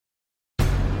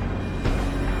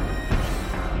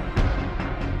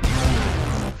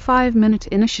5-minute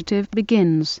initiative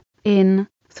begins in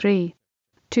 3,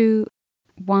 2,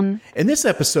 1. In this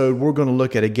episode, we're going to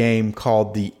look at a game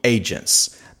called The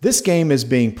Agents. This game is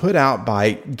being put out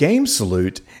by Game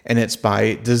Salute, and it's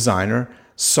by designer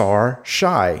Sar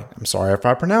Shai. I'm sorry if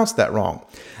I pronounced that wrong.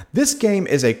 This game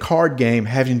is a card game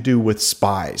having to do with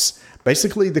spies.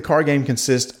 Basically, the card game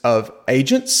consists of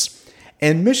agents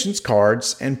and missions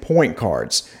cards and point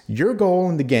cards. Your goal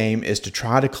in the game is to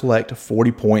try to collect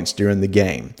 40 points during the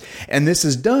game. And this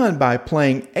is done by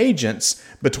playing agents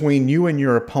between you and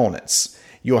your opponents.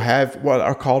 You'll have what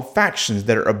are called factions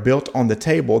that are built on the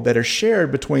table that are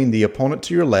shared between the opponent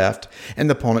to your left and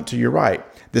the opponent to your right.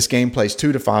 This game plays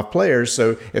 2 to 5 players,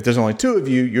 so if there's only 2 of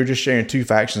you, you're just sharing 2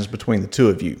 factions between the 2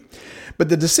 of you. But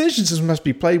the decisions that must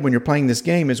be played when you're playing this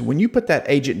game is when you put that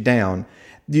agent down,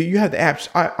 you have the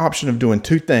option of doing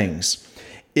 2 things.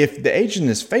 If the agent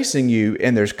is facing you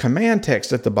and there's command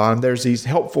text at the bottom, there's these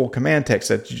helpful command texts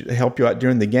that help you out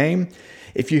during the game.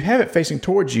 If you have it facing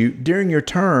towards you, during your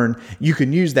turn, you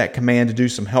can use that command to do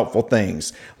some helpful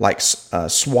things, like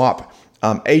swap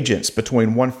agents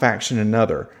between one faction and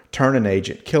another, turn an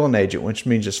agent, kill an agent, which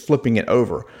means just flipping it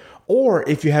over. Or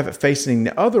if you have it facing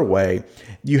the other way,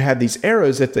 you have these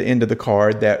arrows at the end of the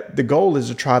card that the goal is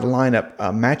to try to line up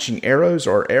matching arrows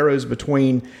or arrows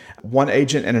between one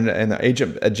agent and an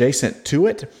agent adjacent to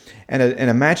it. And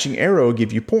a matching arrow will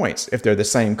give you points. If they're the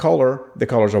same color, the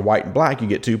colors are white and black, you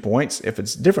get 2 points. If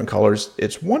it's different colors,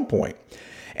 it's 1 point.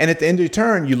 And at the end of your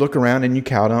turn, you look around and you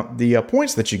count up the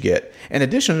points that you get. In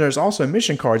addition, there's also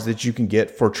mission cards that you can get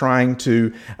for trying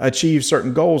to achieve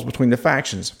certain goals between the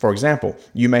factions. For example,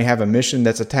 you may have a mission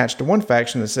that's attached to one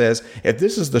faction that says, if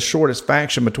this is the shortest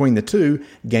faction between the 2,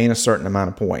 gain a certain amount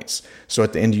of points. So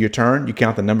at the end of your turn, you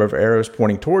count the number of arrows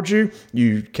pointing towards you,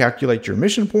 you calculate your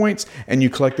mission points, and you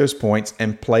collect those points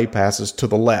and play passes to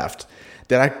the left.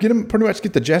 Did I pretty much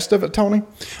get the gist of it, Tony?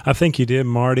 I think you did,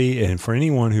 Marty. And for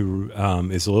anyone who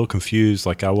is a little confused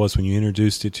like I was when you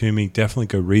introduced it to me, definitely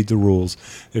go read the rules.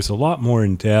 There's a lot more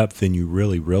in depth than you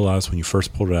really realize when you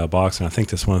first pulled it out of the box. And I think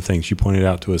that's one of the things you pointed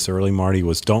out to us early, Marty,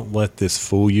 was don't let this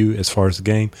fool you as far as the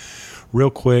game. Real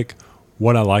quick,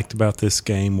 what I liked about this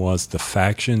game was the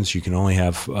factions. You can only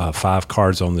have 5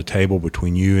 cards on the table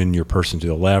between you and your person to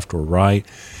the left or right.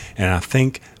 And I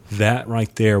think that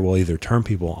right there will either turn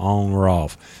people on or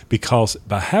off, because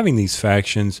by having these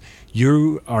factions,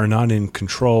 you are not in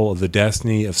control of the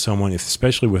destiny of someone,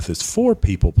 especially with this 4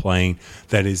 people playing,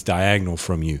 that is diagonal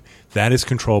from you. That is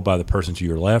controlled by the person to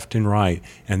your left and right,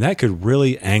 and that could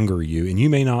really anger you, and you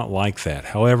may not like that.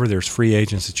 However, there's free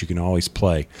agents that you can always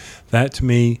play. That, to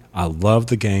me, I love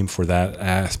the game for that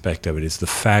aspect of it. It's the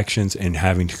factions and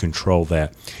having to control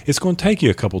that. It's going to take you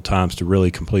a couple times to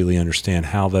really completely understand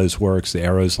how those works, the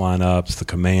arrows line ups, the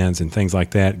commands, and things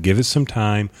like that. Give it some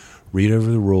time. Read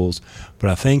over the rules.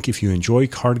 But I think if you enjoy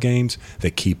card games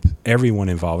that keep everyone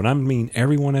involved, and I mean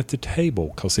everyone at the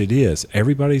table, because it is.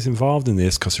 Everybody's involved in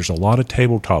this because there's a lot of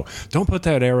table talk. Don't put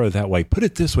that arrow that way. Put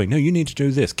it this way. No, you need to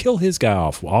do this. Kill his guy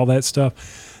off. All that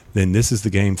stuff. Then this is the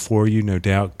game for you, no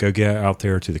doubt. Go get out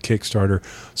there to the Kickstarter,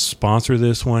 sponsor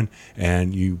this one,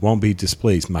 and you won't be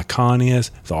displeased. My con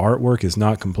is the artwork is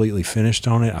not completely finished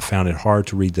on it. I found it hard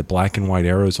to read the black and white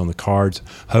arrows on the cards.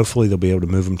 Hopefully they'll be able to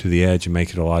move them to the edge and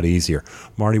make it a lot easier.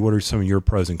 Marty, what are some of your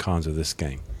pros and cons of this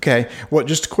game? Okay, well,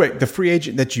 just quick, the free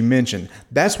agent that you mentioned,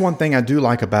 that's one thing I do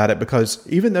like about it, because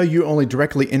even though you only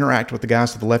directly interact with the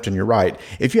guys to the left and your right,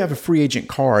 if you have a free agent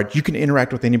card, you can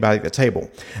interact with anybody at the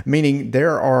table. Meaning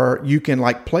you can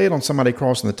like play it on somebody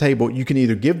across on the table. You can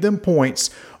either give them points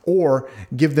or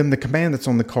give them the command that's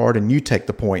on the card and you take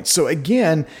the points. So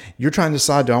again, you're trying to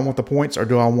decide, do I want the points or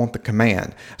do I want the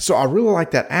command? So I really like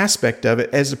that aspect of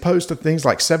it, as opposed to things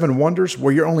like Seven Wonders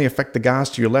where you only affect the guys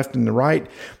to your left and the right.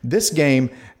 This game,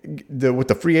 with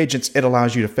the free agents, it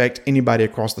allows you to affect anybody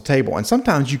across the table. And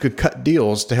sometimes you could cut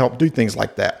deals to help do things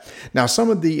like that. Now,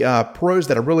 some of the pros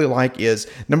that I really like is,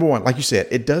 number one, like you said,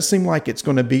 it does seem like it's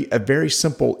going to be a very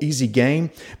simple, easy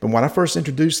game. But when I first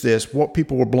introduced this, what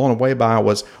people were blown away by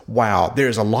was, wow,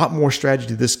 there's a lot more strategy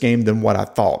to this game than what I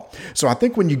thought. So I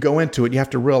think when you go into it, you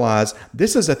have to realize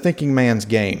this is a thinking man's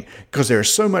game, because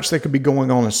there's so much that could be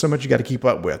going on and so much you got to keep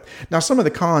up with. Now, some of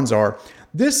the cons are,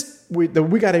 we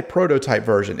got a prototype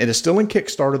version. It is still in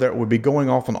Kickstarter that would be going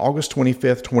off on August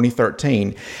 25th,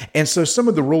 2013. And so some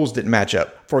of the rules didn't match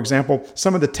up. For example,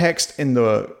 some of the text in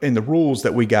the rules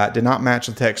that we got did not match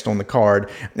the text on the card,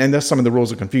 and thus some of the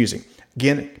rules are confusing.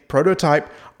 Again, prototype,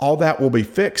 all that will be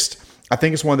fixed. I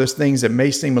think it's one of those things that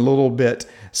may seem a little bit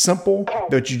simple,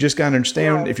 but you just got to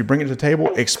understand, if you bring it to the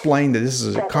table, explain that this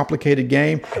is a complicated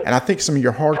game. And I think some of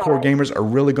your hardcore gamers are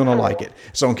really going to like it.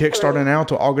 So on Kickstarter now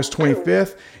until August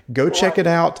 25th, go check it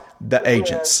out, The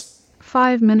Agents.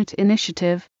 5-minute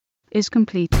initiative is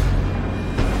complete.